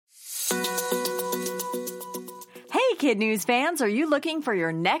Kid News fans, are you looking for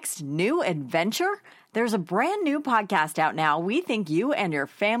your next new adventure? There's a brand new podcast out now we think you and your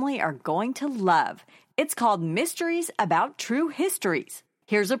family are going to love. It's called Mysteries About True Histories.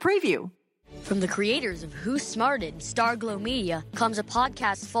 Here's a preview. From the creators of Who's Smarted, Starglow Media, comes a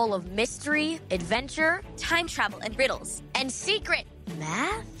podcast full of mystery, adventure, time travel and riddles, and secret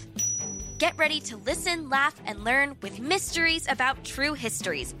math. Get ready to listen, laugh, and learn with Mysteries About True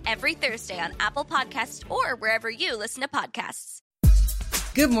Histories every Thursday on Apple Podcasts or wherever you listen to podcasts.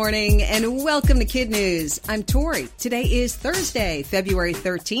 Good morning and welcome to Kid News. I'm Tori. Today is Thursday, February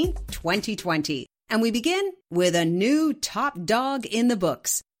 13th, 2020. And we begin with a new top dog in the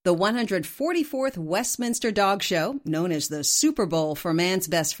books. The 144th Westminster Dog Show, known as the Super Bowl for man's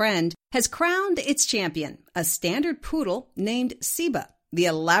best friend, has crowned its champion, a standard poodle named Siba. The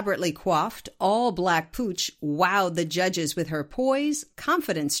elaborately coiffed, all-black pooch wowed the judges with her poise,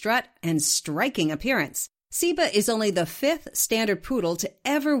 confident strut, and striking appearance. Siba is only the fifth standard poodle to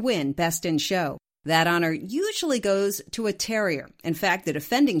ever win Best in Show. That honor usually goes to a terrier. In fact, the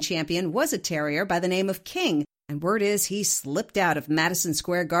defending champion was a terrier by the name of King, and word is he slipped out of Madison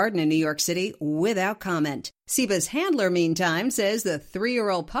Square Garden in New York City without comment. Siba's handler, meantime, says the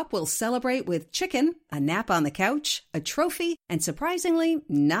 3-year-old pup will celebrate with chicken, a nap on the couch, a trophy, and surprisingly,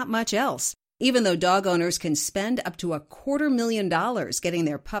 not much else. Even though dog owners can spend up to $250,000 getting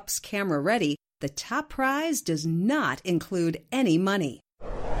their pups camera ready, the top prize does not include any money.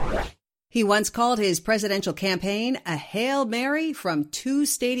 He once called his presidential campaign a Hail Mary from 2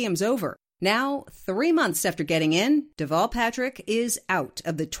 stadiums over. Now, 3 months after getting in, Deval Patrick is out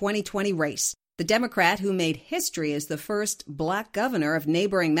of the 2020 race. The Democrat who made history as the first black governor of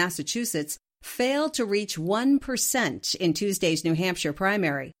neighboring Massachusetts failed to reach 1% in Tuesday's New Hampshire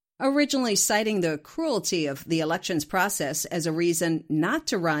primary. Originally citing the cruelty of the elections process as a reason not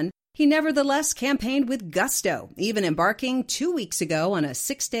to run, he nevertheless campaigned with gusto, even embarking 2 weeks ago on a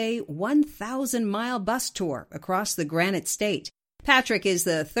 6-day, 1,000-mile bus tour across the Granite State. Patrick is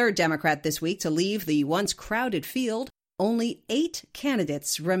the third Democrat this week to leave the once crowded field. Only 8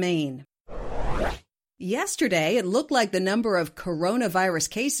 candidates remain. Yesterday, it looked like the number of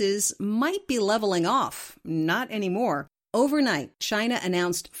coronavirus cases might be leveling off. Not anymore. Overnight, China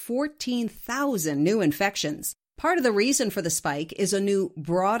announced 14,000 new infections. Part of the reason for the spike is a new,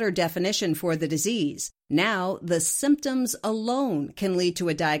 broader definition for the disease. Now, the symptoms alone can lead to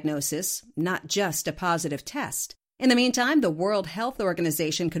a diagnosis, not just a positive test. In the meantime, the World Health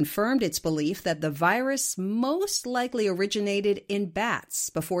Organization confirmed its belief that the virus most likely originated in bats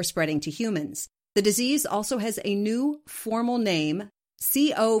before spreading to humans. The disease also has a new formal name,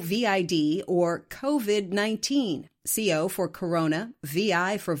 COVID or COVID-19. CO for corona,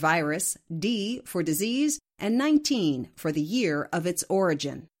 VI for virus, D for disease, and 19 for the year of its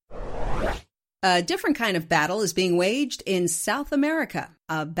origin. A different kind of battle is being waged in South America,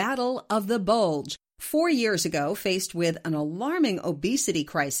 a battle of the bulge. 4 years ago, faced with an alarming obesity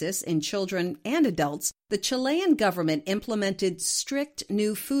crisis in children and adults, the Chilean government implemented strict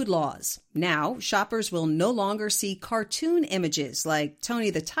new food laws. Now, shoppers will no longer see cartoon images like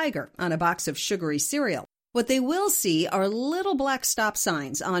Tony the Tiger on a box of sugary cereal. What they will see are little black stop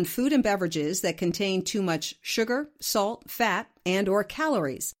signs on food and beverages that contain too much sugar, salt, fat, and/or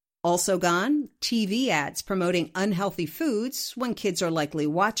calories. Also gone, TV ads promoting unhealthy foods when kids are likely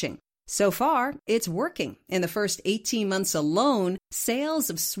watching. So far, it's working. In the first 18 months alone, sales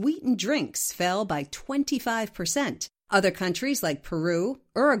of sweetened drinks fell by 25%. Other countries like Peru,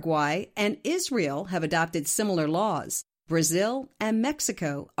 Uruguay, and Israel have adopted similar laws. Brazil and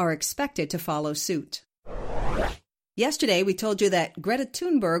Mexico are expected to follow suit. Yesterday, we told you that Greta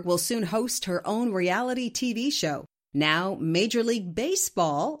Thunberg will soon host her own reality TV show. Now, Major League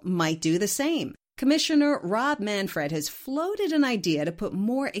Baseball might do the same. Commissioner Rob Manfred has floated an idea to put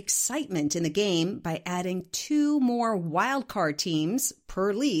more excitement in the game by adding 2 more wildcard teams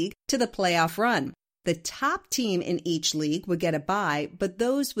per league to the playoff run. The top team in each league would get a bye, but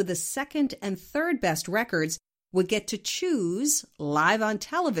those with the second and third best records would get to choose, live on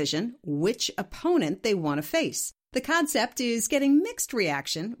television, which opponent they want to face. The concept is getting mixed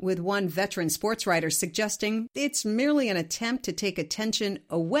reaction, with one veteran sports writer suggesting it's merely an attempt to take attention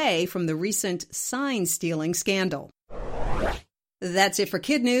away from the recent sign-stealing scandal. That's it for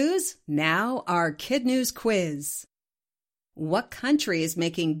Kid News. Now our Kid News quiz. What country is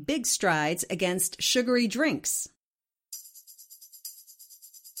making big strides against sugary drinks?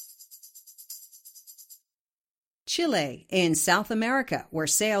 Chile in South America, where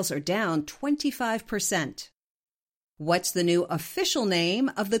sales are down 25%. What's the new official name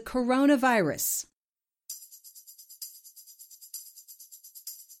of the coronavirus?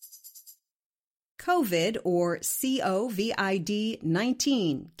 COVID, or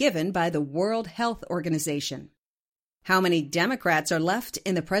COVID-19, given by the World Health Organization. How many Democrats are left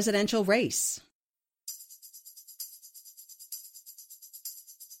in the presidential race?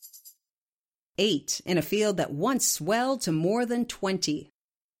 8 in a field that once swelled to more than 20.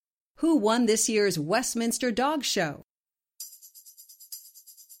 Who won this year's Westminster Dog Show?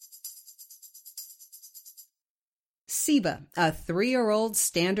 Siba, a 3-year-old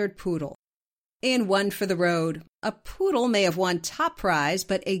standard poodle. In One for the Road, a poodle may have won top prize,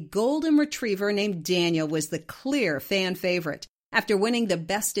 but a golden retriever named Daniel was the clear fan favorite. After winning the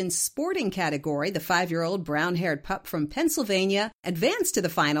Best in Sporting category, the 5-year-old brown-haired pup from Pennsylvania advanced to the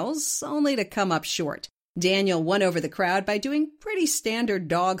finals, only to come up short. Daniel won over the crowd by doing pretty standard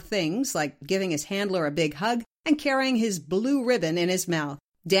dog things, like giving his handler a big hug and carrying his blue ribbon in his mouth.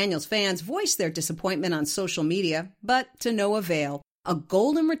 Daniel's fans voiced their disappointment on social media, but to no avail. A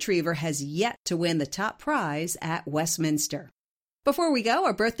golden retriever has yet to win the top prize at Westminster. Before we go,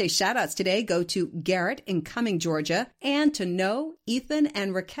 our birthday shout-outs today go to Garrett in Cumming, Georgia, and to Noe, Ethan,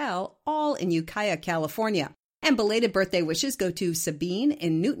 and Raquel, all in Ukiah, California. And belated birthday wishes go to Sabine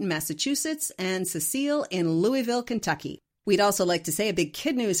in Newton, Massachusetts, and Cecile in Louisville, Kentucky. We'd also like to say a big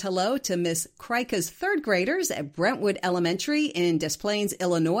Kid News hello to Miss Kreika's 3rd graders at Brentwood Elementary in Des Plaines,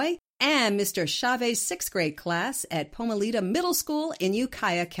 Illinois, and Mr. Chavez's 6th grade class at Pomalita Middle School in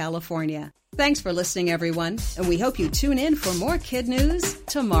Ukiah, California. Thanks for listening, everyone, and we hope you tune in for more Kid News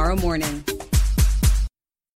tomorrow morning.